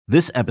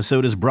This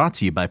episode is brought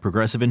to you by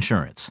Progressive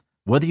Insurance.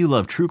 Whether you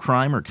love true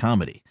crime or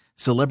comedy,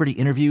 celebrity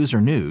interviews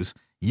or news,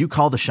 you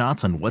call the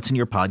shots on what's in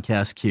your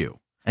podcast queue.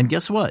 And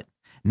guess what?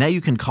 Now you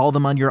can call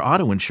them on your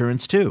auto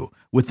insurance too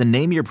with the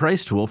Name Your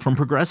Price tool from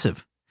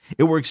Progressive.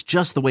 It works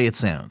just the way it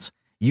sounds.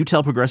 You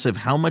tell Progressive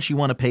how much you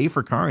want to pay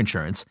for car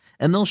insurance,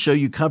 and they'll show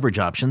you coverage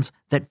options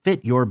that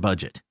fit your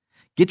budget.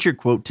 Get your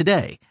quote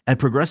today at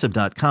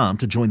Progressive.com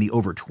to join the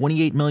over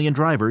 28 million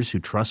drivers who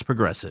trust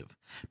Progressive.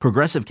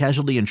 Progressive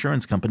Casualty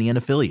Insurance Company and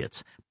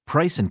Affiliates.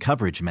 Price and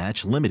coverage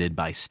match limited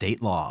by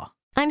state law.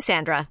 I'm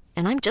Sandra,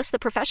 and I'm just the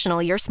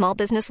professional your small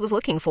business was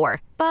looking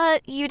for.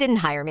 But you didn't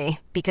hire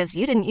me because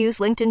you didn't use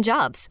LinkedIn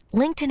Jobs.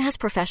 LinkedIn has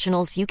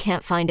professionals you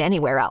can't find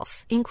anywhere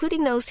else,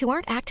 including those who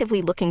aren't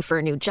actively looking for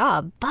a new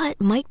job, but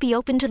might be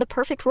open to the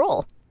perfect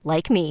role,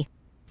 like me.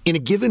 In a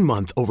given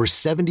month, over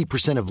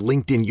 70% of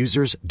LinkedIn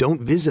users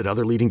don't visit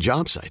other leading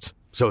job sites.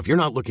 So if you're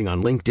not looking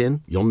on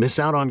LinkedIn, you'll miss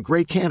out on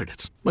great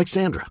candidates like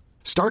Sandra.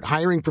 Start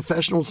hiring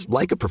professionals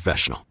like a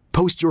professional.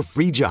 Post your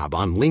free job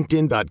on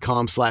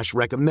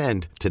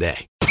linkedin.com/recommend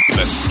today.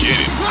 Let's get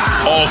it.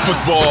 All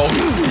football,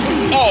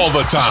 all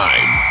the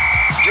time.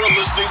 You're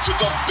listening to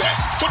the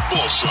best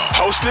football show,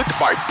 hosted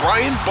by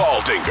Brian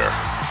Baldinger.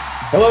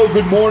 Hello,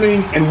 good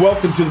morning, and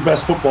welcome to the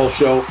Best Football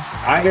Show.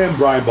 I am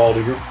Brian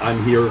Baldinger.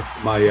 I'm here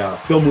in my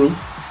film room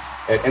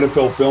at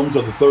NFL Films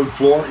on the third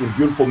floor in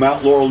beautiful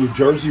Mount Laurel, New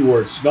Jersey,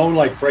 where it's snowing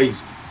like crazy.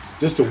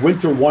 Just a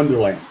winter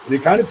wonderland. And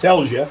it kind of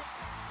tells you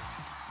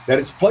that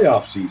it's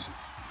playoff season.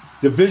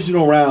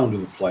 Divisional round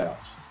of the playoffs.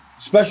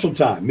 Special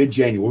time,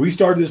 mid-January. We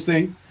started this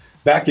thing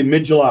back in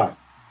mid-July.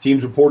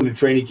 Teams reporting to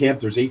training camp.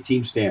 There's 8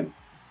 teams standing.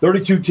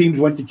 32 teams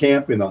went to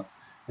camp in the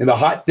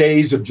hot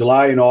days of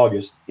July and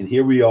August. And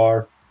here we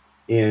are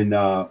in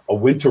a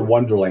winter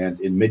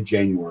wonderland in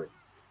mid-January.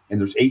 And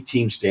there's 8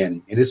 teams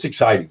standing. And it's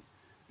exciting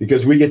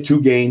because we get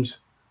 2 games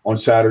on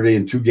Saturday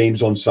and 2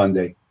 games on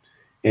Sunday.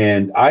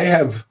 And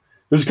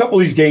there's a couple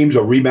of these games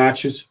are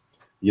rematches.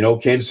 You know,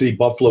 Kansas City,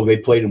 Buffalo, they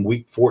played in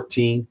week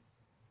 14.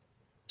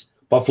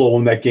 Buffalo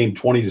won that game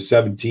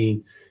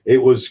 20-17.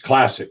 It was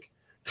classic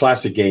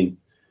game.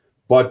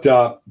 But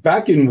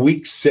back in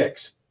week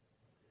 6,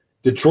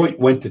 Detroit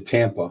went to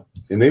Tampa,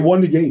 and they won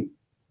the game.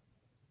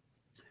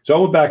 So I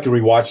went back and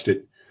rewatched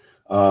it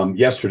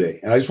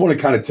yesterday, and I just want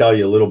to kind of tell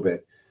you a little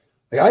bit.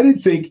 I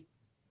didn't think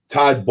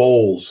Todd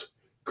Bowles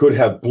could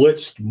have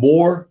blitzed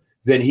more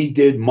than he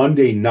did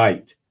Monday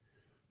night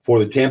for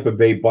the Tampa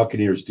Bay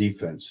Buccaneers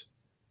defense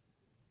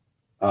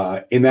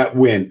in that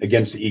win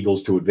against the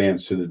Eagles to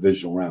advance to the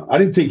divisional round. I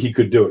didn't think he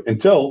could do it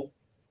until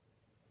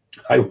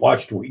I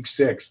watched week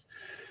 6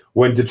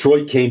 when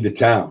Detroit came to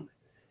town.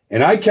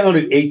 And I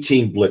counted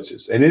 18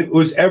 blitzes, and it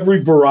was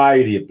every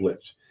variety of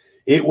blitz.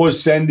 It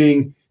was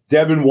sending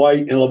Devin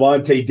White and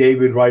Levante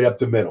David right up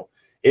the middle.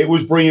 It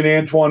was bringing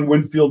Antoine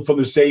Winfield from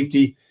the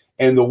safety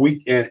and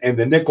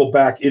the nickel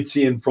back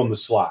Itzian from the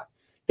slot.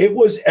 It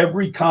was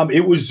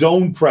it was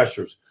zone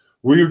pressures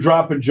where you're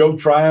dropping Joe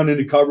Tryon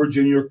into coverage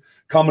and you're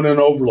coming in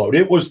overload.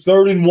 It was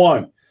 3rd and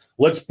 1.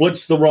 Let's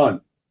blitz the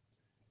run.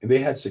 And they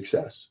had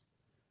success.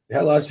 They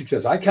had a lot of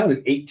success. I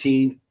counted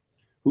 18.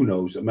 Who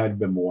knows? It might have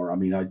been more. I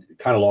mean, I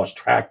kind of lost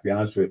track, to be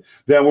honest with you.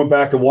 Then I went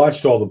back and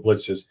watched all the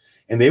blitzes,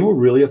 and they were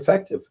really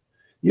effective.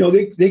 You know,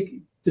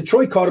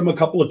 Detroit caught them a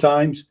couple of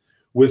times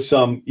with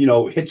some,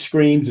 hit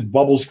screens and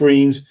bubble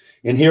screens,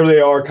 and here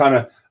they are kind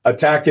of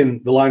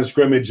attacking the line of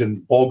scrimmage,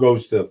 and ball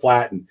goes to the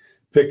flat and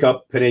pick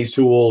up Penei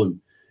Sewell and,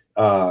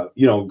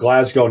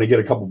 Glasgow, and they get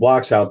a couple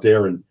blocks out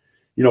there, and,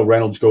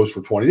 Reynolds goes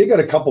for 20. They got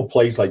a couple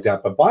plays like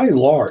that, but by and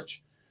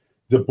large,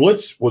 the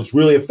blitz was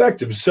really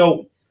effective.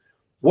 So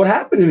what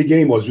happened in the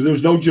game was there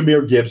was no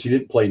Jahmyr Gibbs. He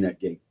didn't play in that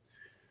game.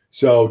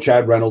 So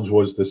Chad Reynolds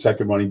was the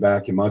second running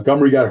back, and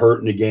Montgomery got hurt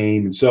in the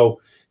game. And so,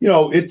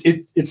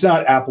 it's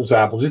not apples to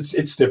apples.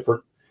 It's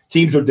different.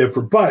 Teams are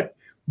different. But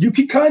you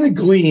can kind of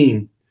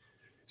glean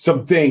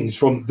some things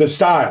from the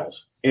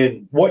styles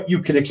and what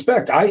you can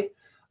expect. I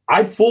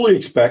fully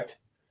expect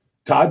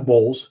Todd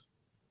Bowles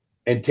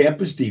and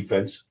Tampa's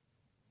defense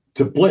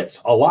to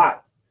blitz a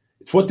lot.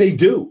 It's what they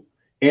do.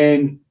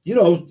 And,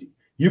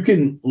 you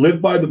can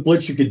live by the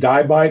blitz, you can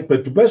die by it,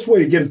 but the best way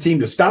to get a team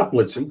to stop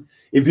blitzing,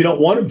 if you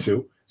don't want them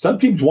to, some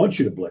teams want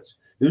you to blitz.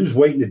 They're just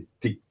waiting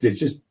to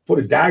just put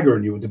a dagger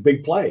in you with a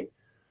big play,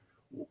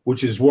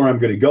 which is where I'm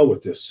going to go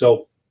with this.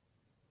 So,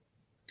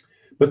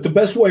 but the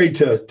best way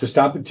to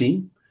stop a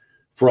team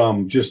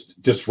from just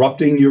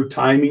disrupting your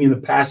timing in the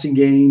passing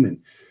game and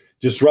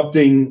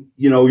disrupting,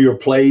 your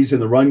plays in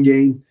the run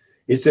game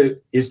is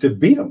to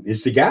beat them,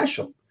 is to gash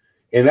them.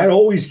 And that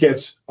always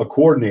gets a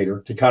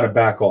coordinator to kind of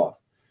back off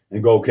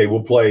and go, okay,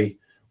 we'll play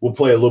a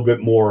little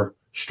bit more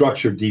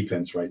structured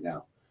defense right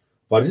now.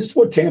 But this is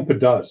what Tampa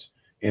does.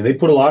 And they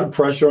put a lot of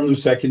pressure on the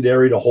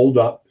secondary to hold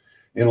up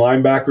and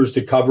linebackers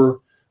to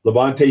cover.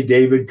 Levante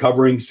David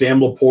covering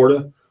Sam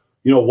Laporta.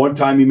 One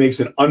time he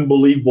makes an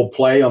unbelievable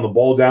play on the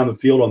ball down the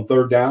field on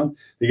 3rd down.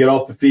 They get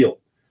off the field.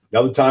 The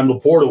other time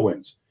Laporta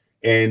wins,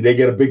 and they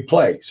get a big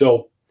play.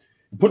 So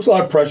it puts a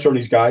lot of pressure on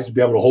these guys to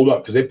be able to hold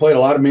up because they played a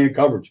lot of man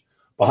coverage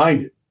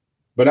behind it.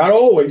 But not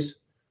always.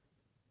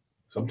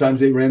 Sometimes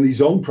they ran these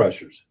zone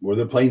pressures where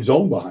they're playing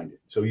zone behind it.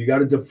 So you got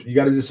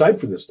to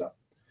decipher this stuff.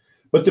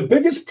 But the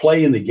biggest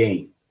play in the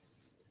game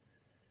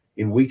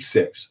in week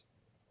 6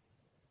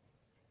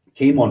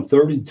 came on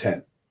 3rd and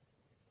 10.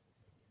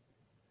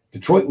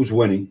 Detroit was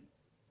winning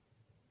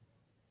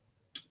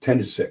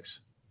 10-6.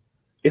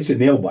 It's a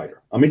nail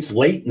biter. I mean, it's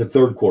late in the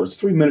third quarter. It's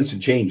 3 minutes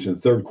and change in the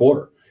third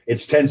quarter.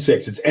 It's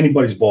 10-6. It's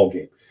anybody's ball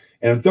game.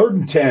 And on 3rd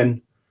and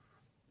 10,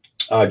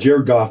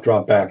 Jared Goff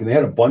dropped back, and they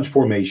had a bunch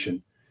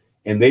formation,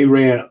 and they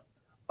ran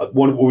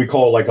what we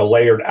call like a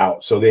layered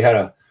out. So they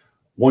had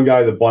one guy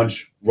of the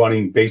bunch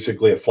running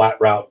basically a flat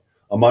route.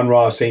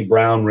 Amon-Ra St.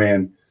 Brown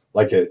ran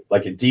like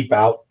a deep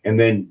out, and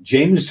then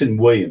Jameson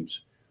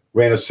Williams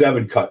ran a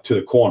 7 cut to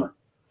the corner,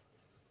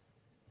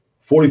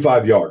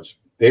 45 yards.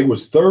 It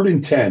was 3rd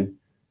and 10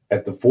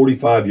 at the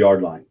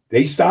 45-yard line.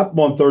 They stopped them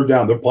on 3rd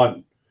down. They're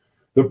punting.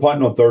 They're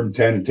punting on 3rd and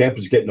 10, and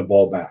Tampa's getting the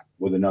ball back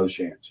with another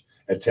chance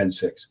at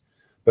 10-6.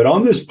 But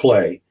on this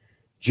play,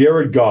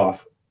 Jared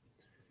Goff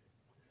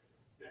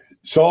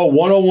saw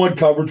one-on-one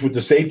coverage with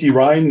the safety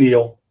Ryan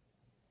Neal,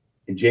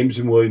 and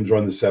Jameson Williams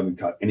run the 7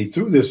 cut. And he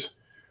threw this,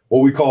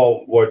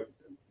 what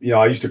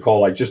I used to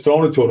call like just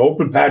throwing it to an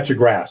open patch of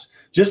grass.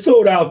 Just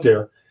throw it out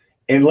there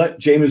and let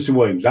Jameson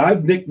Williams.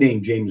 I've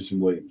nicknamed Jameson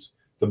Williams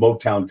the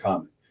Motown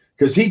Comet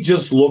because he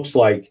just looks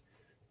like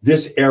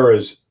this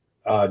era's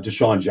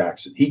Deshaun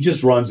Jackson. He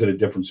just runs at a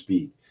different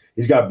speed.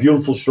 He's got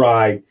beautiful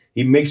stride.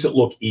 He makes it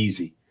look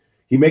easy.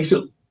 He makes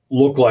it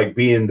look like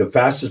being the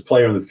fastest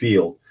player on the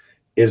field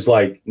is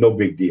like no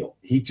big deal.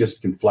 He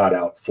just can flat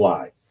out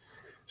fly.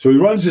 So he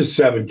runs his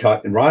 7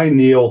 cut, and Ryan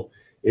Neal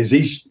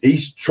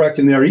he's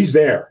trekking there. He's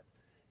there.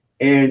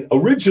 And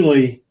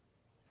originally,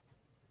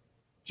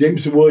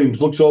 Jameson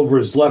Williams looks over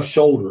his left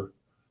shoulder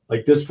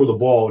like this for the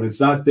ball, and it's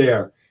not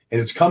there.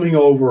 And it's coming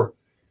over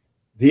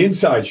the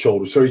inside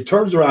shoulder. So he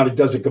turns around and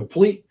does a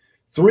complete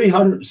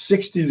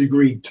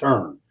 360-degree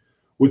turn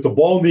with the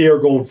ball in the air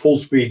going full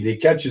speed, and he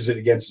catches it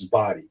against his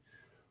body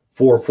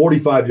for a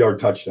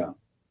 45-yard touchdown.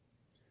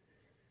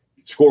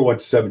 Score went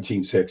to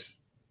 17-6.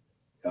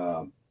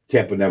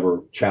 Tampa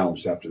never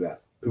challenged after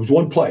that. It was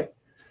one play.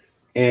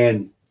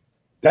 And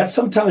that's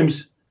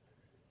sometimes,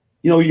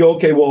 you go,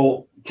 okay,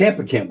 well,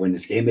 Tampa can't win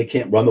this game. They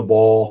can't run the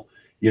ball.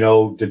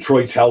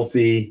 Detroit's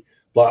healthy.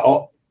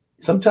 But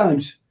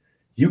sometimes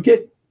you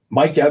get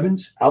Mike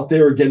Evans out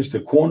there against the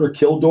corner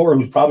Kildor,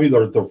 who's probably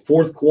their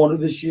 4th corner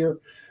this year,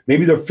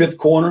 maybe their 5th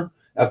corner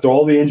after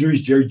all the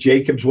injuries. Jerry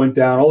Jacobs went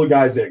down, all the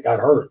guys that got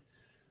hurt.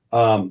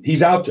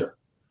 He's out there.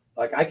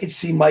 Like, I could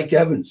see Mike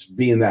Evans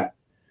being that.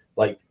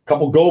 Like, a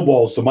couple go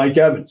balls to Mike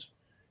Evans,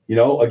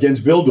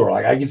 against Vildor.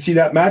 Like, I can see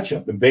that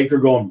matchup. And Baker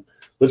going,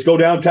 let's go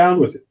downtown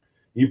with it.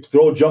 You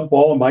throw a jump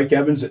ball, and Mike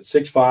Evans at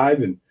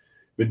 6'5", and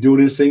been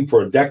doing this thing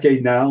for a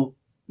decade now.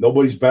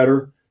 Nobody's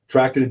better,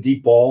 tracking a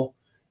deep ball,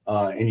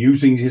 and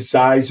using his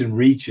size and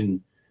reach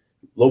and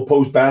low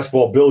post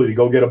basketball ability to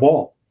go get a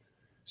ball.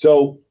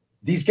 So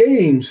these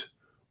games,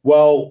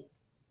 well,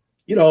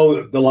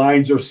 the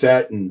lines are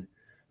set and,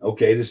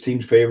 okay, this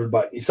team's favored,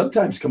 but it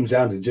sometimes comes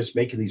down to just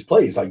making these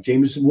plays like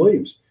Jameson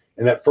Williams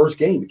in that first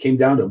game. It came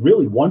down to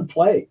really one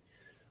play.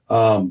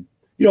 And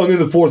then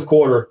the fourth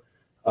quarter,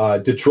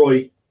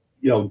 Detroit,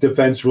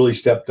 defense really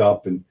stepped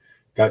up and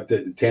got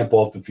the Tampa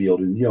off the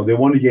field. And, they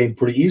won the game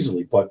pretty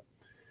easily. But,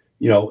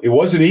 it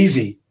wasn't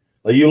easy.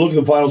 Like, you look at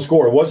the final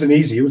score, it wasn't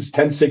easy. It was a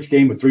 10-6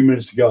 game with 3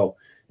 minutes to go,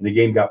 and the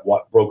game got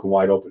broken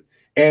wide open.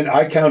 And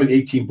I counted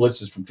 18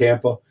 blitzes from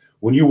Tampa.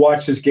 When you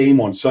watch this game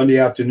on Sunday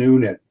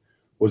afternoon at,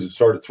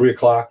 start at 3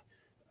 o'clock?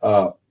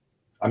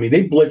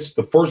 They blitzed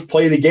the first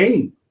play of the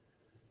game.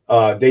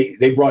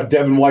 They brought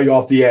Devin White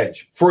off the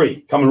edge,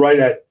 free, coming right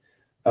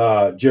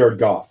at Jared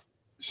Goff.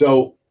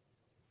 So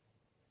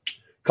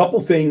a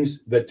couple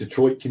things that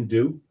Detroit can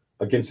do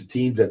against a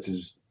team that's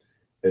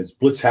as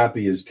blitz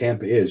happy as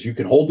Tampa is. You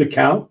can hold the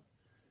count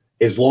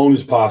as long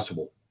as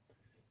possible.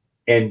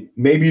 And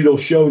maybe they'll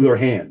show their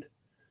hand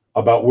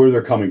about where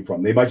they're coming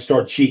from. They might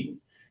start cheating.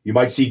 You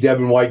might see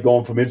Devin White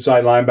going from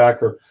inside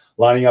linebacker,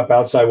 lining up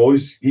outside. Well,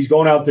 he's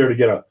going out there to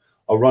get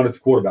a run at the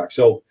quarterback.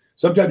 So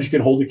sometimes you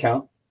can hold the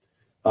count.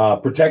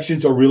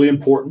 Protections are really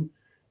important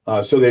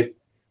so that,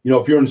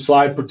 if you're in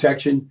slide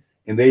protection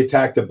and they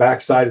attack the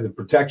backside of the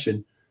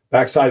protection,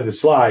 backside of the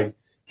slide,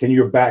 can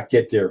your back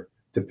get there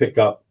to pick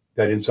up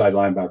that inside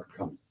linebacker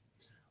coming?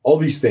 All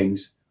these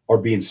things are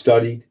being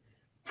studied,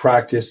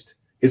 practiced.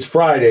 It's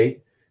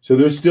Friday, so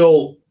there's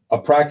still a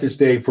practice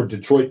day for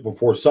Detroit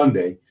before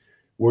Sunday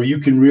where you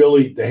can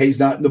really, the hay's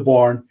not in the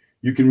barn,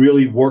 you can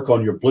really work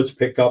on your blitz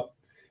pickup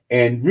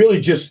and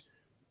really just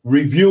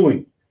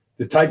reviewing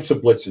the types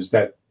of blitzes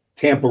that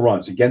Tampa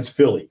runs against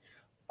Philly,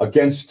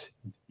 against,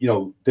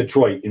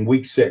 Detroit in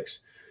week 6.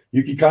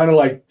 You can kind of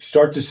like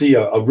start to see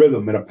a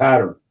rhythm and a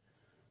pattern.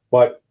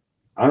 But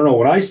I don't know,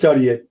 when I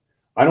study it,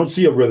 I don't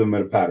see a rhythm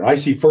and a pattern. I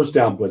see first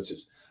down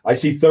blitzes. I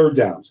see third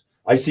downs.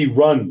 I see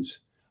runs.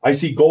 I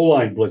see goal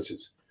line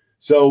blitzes.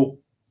 So,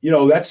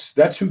 that's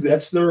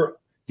their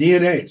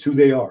DNA. It's who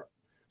they are.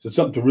 So it's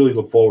something to really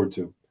look forward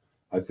to,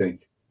 I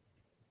think.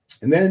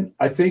 And then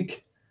I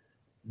think,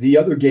 the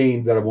other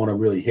game that I want to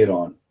really hit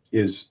on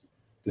is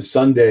the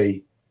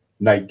Sunday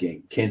night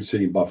game, Kansas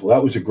City and Buffalo.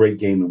 That was a great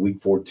game in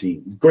Week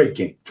 14. Great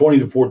game,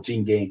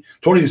 20-14 game,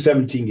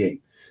 20-17 game.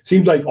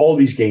 Seems like all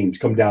these games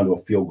come down to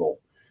a field goal.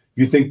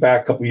 You think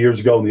back a couple years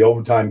ago in the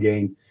overtime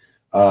game,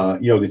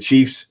 the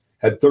Chiefs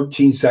had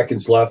 13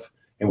 seconds left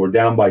and were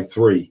down by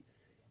 3.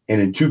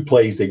 And in 2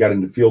 plays, they got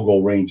into field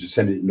goal range to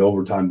send it in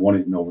overtime, won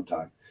it in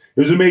overtime. It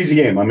was an amazing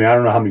game. I mean, I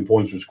don't know how many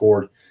points were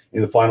scored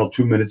in the final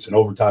 2 minutes in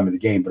overtime of the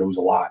game, but it was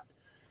a lot.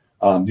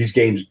 These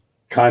games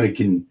kind of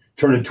can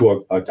turn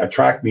into a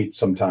track meet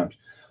sometimes.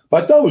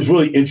 But I thought it was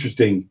really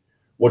interesting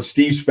what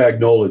Steve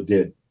Spagnuolo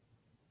did.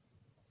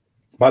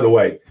 By the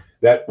way,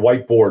 that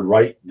whiteboard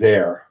right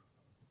there,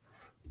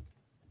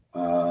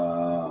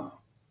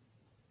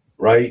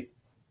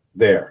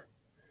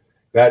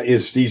 that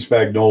is Steve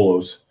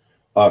Spagnuolo's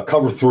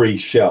cover 3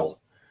 shell,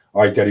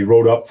 all right, that he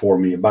wrote up for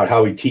me about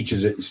how he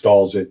teaches it,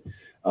 installs it.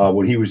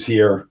 When he was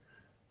here,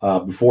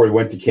 before he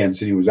went to Kansas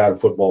City, he was out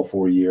of football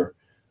for a year.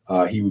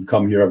 He would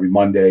come here every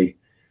Monday.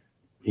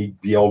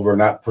 He'd be over in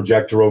that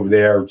projector over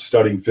there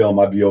studying film.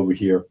 I'd be over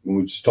here and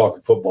we'd just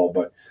talk football,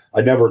 but I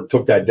never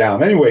took that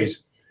down. Anyways,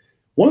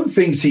 one of the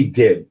things he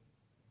did,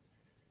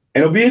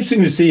 and it'll be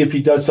interesting to see if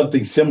he does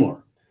something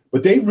similar,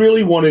 but they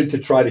really wanted to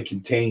try to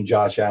contain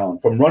Josh Allen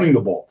from running the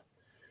ball.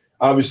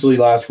 Obviously,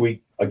 last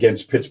week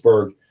against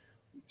Pittsburgh,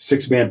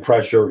 6-man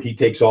pressure, he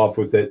takes off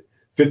with it,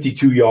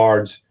 52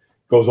 yards,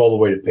 goes all the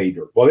way to pay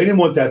dirt. Well, they didn't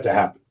want that to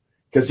happen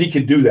because he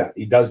can do that.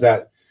 He does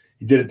that.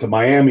 He did it to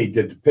Miami. He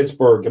did it to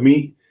Pittsburgh. I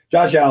mean,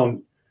 Josh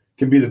Allen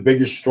can be the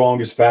biggest,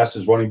 strongest,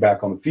 fastest running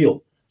back on the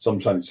field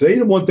sometimes. So they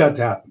didn't want that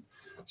to happen.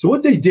 So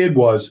what they did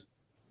was,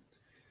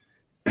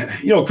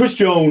 Chris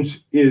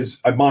Jones is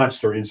a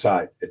monster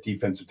inside at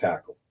defensive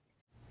tackle.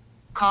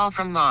 Call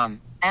from mom.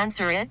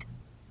 Answer it.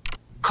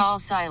 Call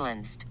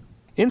silenced.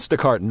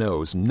 Instacart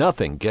knows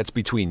nothing gets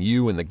between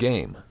you and the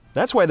game.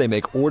 That's why they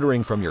make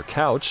ordering from your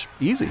couch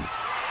easy.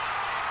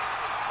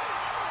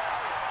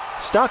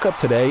 Stock up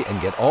today and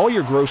get all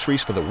your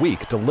groceries for the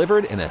week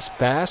delivered in as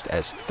fast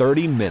as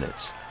 30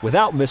 minutes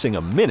without missing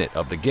a minute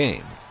of the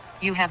game.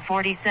 You have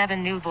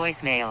 47 new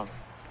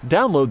voicemails.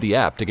 Download the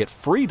app to get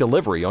free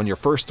delivery on your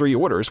first 3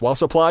 orders while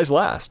supplies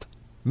last.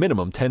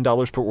 Minimum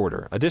 $10 per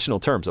order. Additional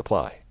terms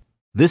apply.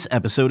 This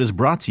episode is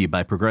brought to you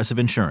by Progressive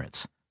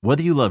Insurance.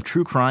 Whether you love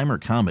true crime or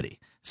comedy,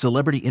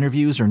 celebrity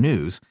interviews or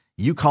news,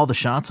 you call the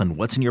shots on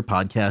what's in your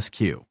podcast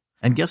queue.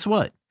 And guess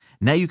what?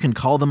 Now you can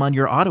call them on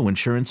your auto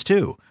insurance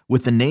too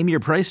with the Name Your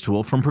Price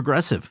tool from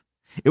Progressive.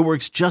 It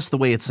works just the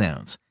way it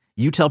sounds.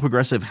 You tell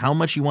Progressive how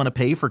much you want to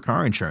pay for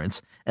car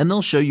insurance, and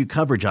they'll show you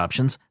coverage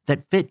options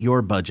that fit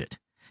your budget.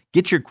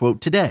 Get your quote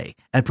today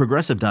at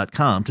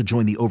Progressive.com to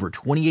join the over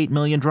 28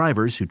 million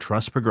drivers who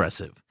trust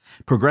Progressive.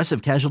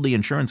 Progressive Casualty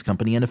Insurance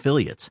Company and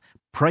Affiliates.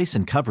 Price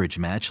and coverage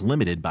match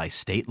limited by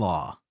state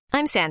law.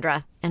 I'm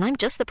Sandra, and I'm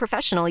just the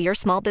professional your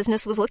small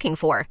business was looking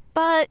for.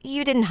 But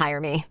you didn't hire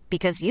me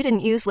because you didn't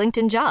use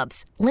LinkedIn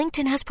Jobs.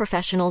 LinkedIn has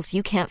professionals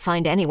you can't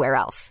find anywhere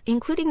else,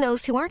 including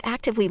those who aren't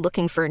actively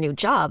looking for a new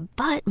job,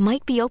 but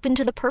might be open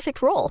to the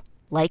perfect role,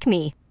 like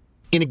me.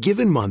 In a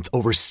given month,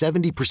 over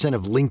 70%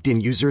 of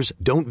LinkedIn users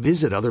don't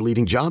visit other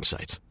leading job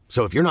sites.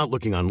 So if you're not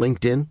looking on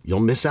LinkedIn, you'll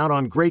miss out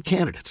on great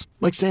candidates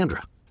like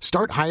Sandra.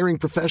 Start hiring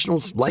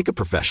professionals like a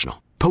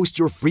professional. Post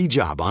your free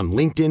job on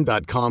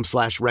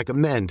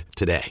linkedin.com/recommend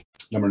today.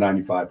 Number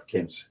 95 for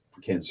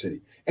Kansas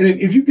City. And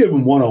if you give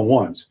him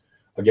one-on-ones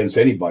against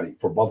anybody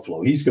for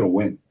Buffalo, he's going to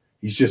win.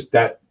 He's just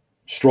that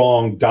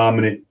strong,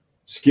 dominant,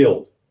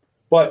 skilled.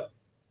 But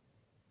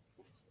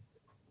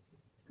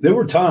there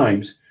were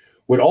times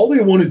when all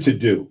they wanted to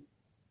do,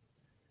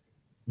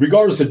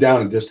 regardless of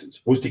down and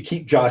distance, was to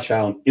keep Josh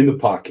Allen in the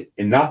pocket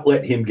and not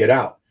let him get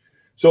out.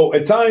 So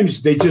at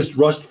times they just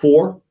rushed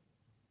 4.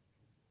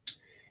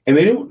 And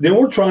they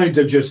weren't trying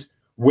to just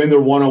win their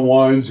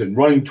one-on-ones and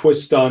running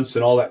twist stunts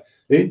and all that.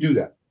 They didn't do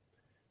that.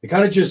 They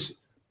kind of just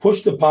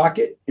pushed the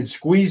pocket and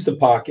squeezed the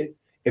pocket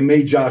and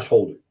made Josh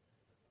hold it.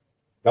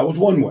 That was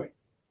one way.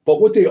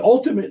 But what they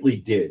ultimately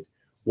did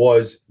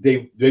was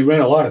they ran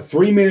a lot of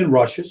 3-man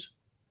rushes.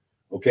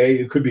 Okay,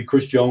 it could be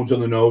Chris Jones on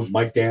the nose,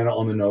 Mike Dana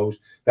on the nose.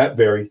 That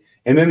varied.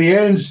 And then the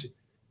ends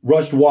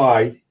rushed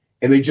wide,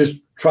 and they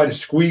just tried to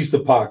squeeze the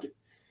pocket.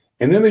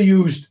 And then they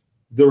used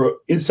their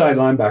inside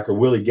linebacker,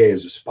 Willie Gay,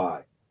 as a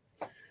spy.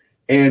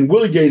 And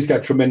Willie Gay's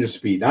got tremendous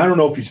speed. I don't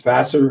know if he's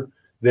faster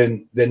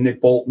than Nick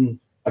Bolton.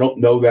 I don't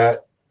know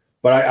that.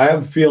 But I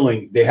have a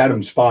feeling they had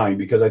him spying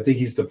because I think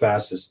he's the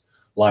fastest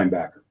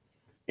linebacker.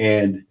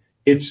 And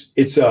it's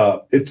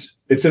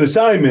an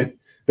assignment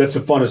that's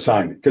a fun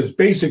assignment because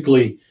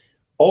basically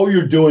all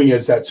you're doing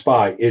as that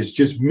spy is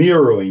just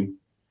mirroring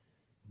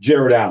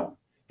Jared Allen.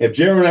 If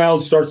Jared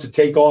Allen starts to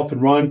take off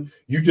and run,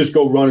 you just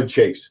go run and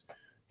chase.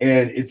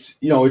 And it's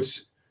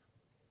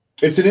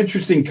an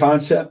interesting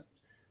concept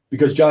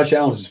because Josh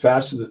Allen is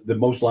faster than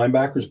most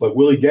linebackers, but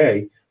Willie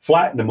Gay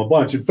flattened him a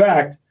bunch. In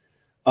fact,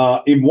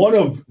 in one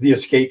of the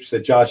escapes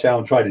that Josh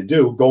Allen tried to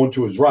do, going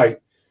to his right,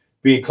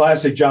 being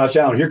classic Josh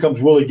Allen, here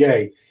comes Willie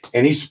Gay,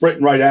 and he's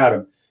sprinting right at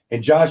him.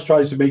 and Josh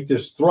tries to make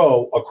this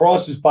throw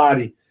across his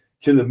body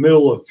to the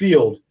middle of the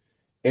field,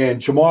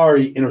 and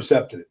Chamari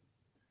intercepted it.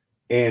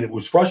 And it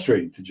was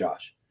frustrating to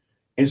Josh.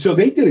 And so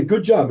they did a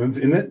good job. And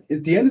then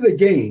at the end of the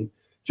game,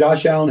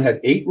 Josh Allen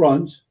had 8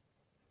 runs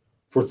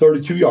for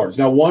 32 yards.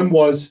 Now, one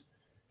was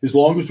his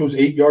longest was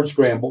 8-yard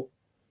scramble.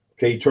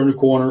 Okay, he turned the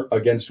corner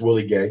against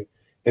Willie Gay.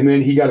 And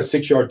then he got a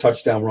 6-yard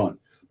touchdown run.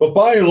 But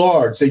by and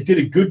large, they did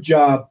a good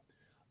job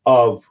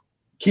of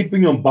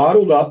keeping them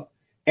bottled up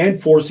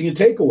and forcing a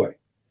takeaway.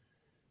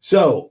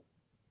 So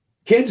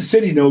Kansas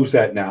City knows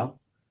that now.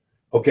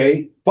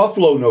 Okay,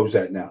 Buffalo knows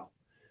that now.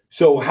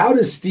 So how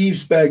does Steve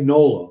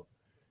Spagnuolo,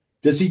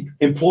 does he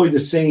employ the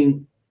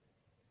same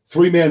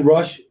 3-man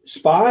rush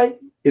spy?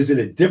 Is it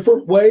a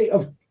different way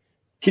of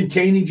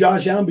containing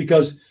Josh Allen?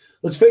 Because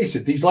let's face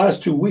it, these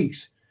last 2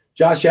 weeks,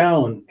 Josh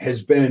Allen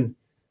has been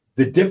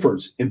the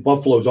difference in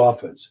Buffalo's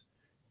offense,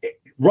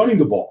 running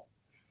the ball.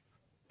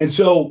 And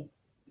so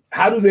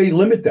how do they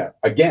limit that?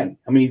 Again,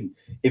 I mean,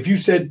 if you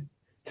said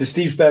to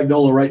Steve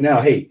Spagnuolo right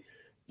now, hey,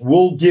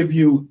 we'll give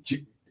you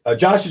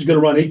Josh is going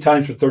to run 8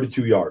 times for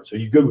 32 yards. Are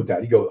you good with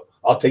that? You go,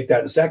 I'll take that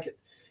in a second.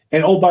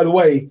 And, oh, by the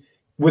way,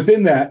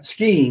 within that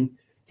scheme,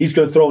 he's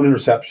going to throw an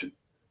interception.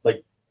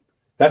 Like,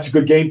 that's a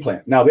good game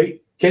plan. Now,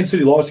 Kansas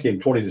City lost the game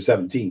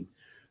 20-17.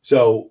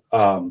 So,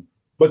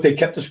 but they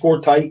kept the score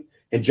tight,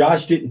 and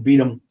Josh didn't beat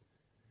him,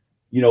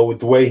 with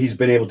the way he's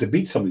been able to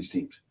beat some of these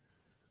teams.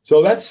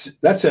 So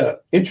that's a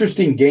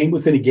interesting game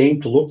within a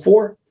game to look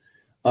for.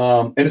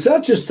 And it's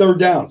not just third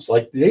downs.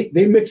 Like,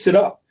 they mix it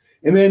up.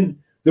 And then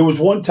there was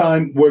one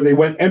time where they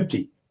went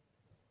empty.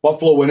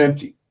 Buffalo went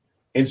empty.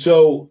 And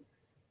so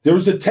there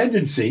was a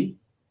tendency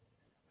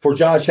for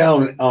Josh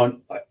Allen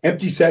on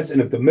empty sets,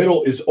 and if the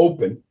middle is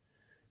open,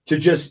 to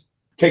just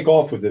take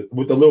off with it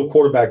with the little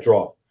quarterback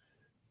draw.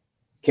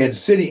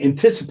 Kansas City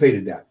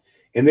anticipated that,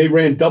 and they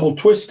ran double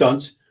twist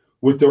stunts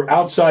with their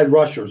outside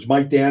rushers,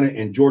 Mike Dana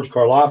and George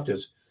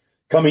Karlaftis,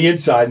 coming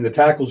inside and the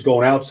tackles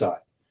going outside.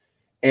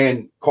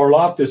 And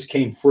Karlaftis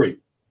came free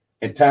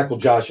and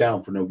tackled Josh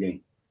Allen for no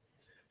gain.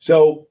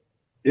 So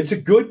it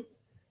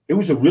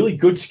was a really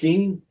good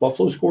scheme.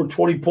 Buffalo scored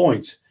 20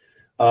 points,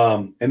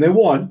 and they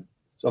won.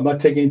 So I'm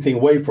not taking anything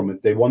away from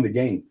it. They won the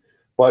game.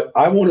 But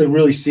I want to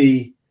really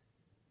see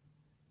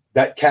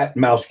that cat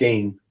and mouse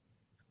game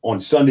on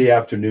Sunday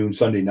afternoon,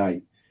 Sunday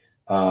night,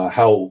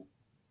 how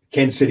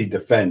Kansas City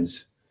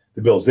defends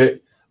the Bills.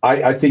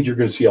 I think you're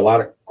going to see a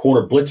lot of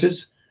corner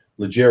blitzes,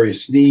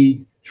 L'Jarius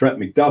Sneed, Trent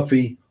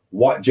McDuffie,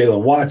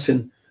 Jalen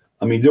Watson.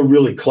 I mean, they're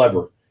really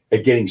clever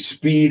at getting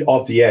speed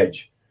off the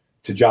edge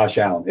to Josh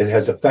Allen. It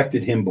has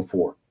affected him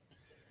before.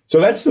 So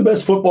that's the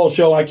best football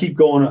show. I keep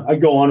going. I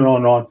go on and on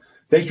and on.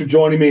 Thanks for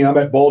joining me. I'm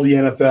at Baldy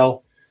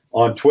NFL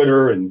on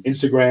Twitter and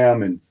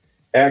Instagram and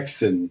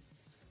X and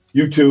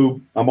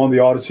YouTube. I'm on the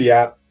Odyssey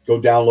app.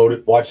 Go download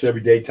it. Watch it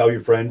every day. Tell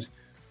your friends.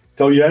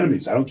 Tell your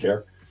enemies. I don't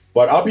care.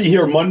 But I'll be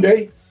here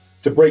Monday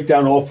to break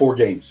down all 4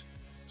 games.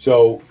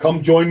 So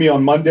come join me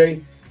on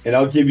Monday, and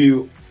I'll give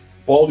you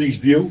Baldy's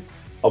view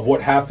of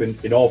what happened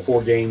in all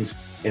 4 games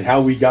and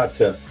how we got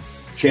to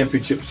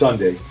Championship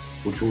Sunday,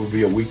 which will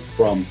be a week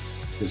from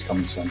this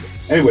coming Sunday.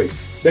 Anyways,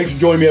 thanks for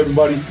joining me,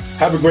 everybody.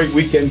 Have a great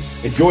weekend.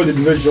 Enjoy the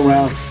divisional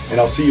round, and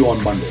I'll see you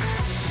on Monday.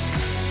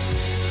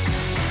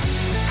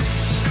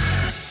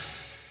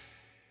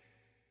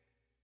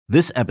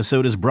 This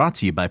episode is brought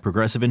to you by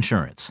Progressive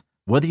Insurance.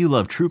 Whether you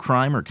love true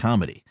crime or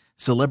comedy,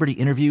 celebrity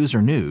interviews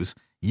or news,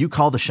 you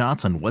call the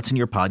shots on what's in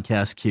your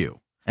podcast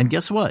queue. And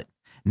guess what?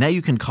 Now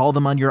you can call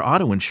them on your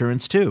auto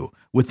insurance too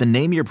with the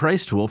Name Your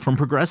Price tool from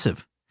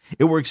Progressive.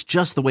 It works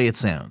just the way it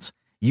sounds.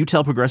 You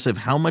tell Progressive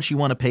how much you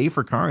want to pay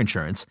for car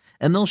insurance,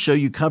 and they'll show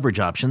you coverage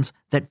options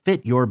that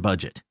fit your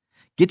budget.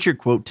 Get your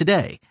quote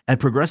today at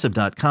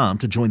Progressive.com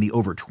to join the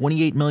over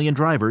 28 million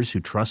drivers who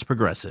trust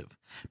Progressive.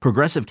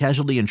 Progressive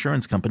Casualty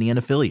Insurance Company and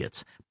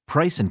Affiliates.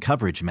 Price and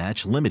coverage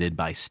match limited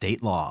by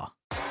state law.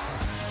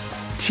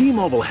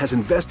 T-Mobile has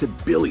invested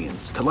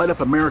billions to light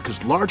up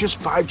America's largest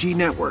 5G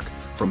network,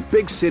 from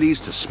big cities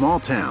to small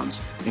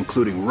towns,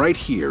 including right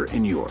here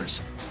in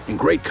yours. And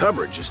great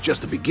coverage is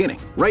just the beginning.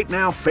 Right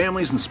now,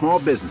 families and small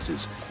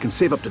businesses can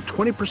save up to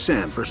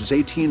 20% versus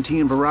AT&T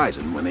and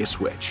Verizon when they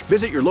switch.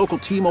 Visit your local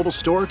T-Mobile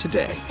store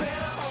today.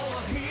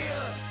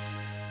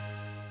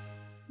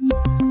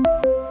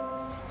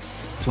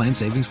 Plan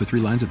savings with 3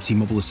 lines of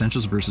T-Mobile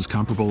Essentials versus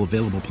comparable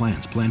available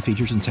plans. Plan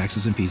features and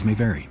taxes and fees may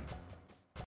vary.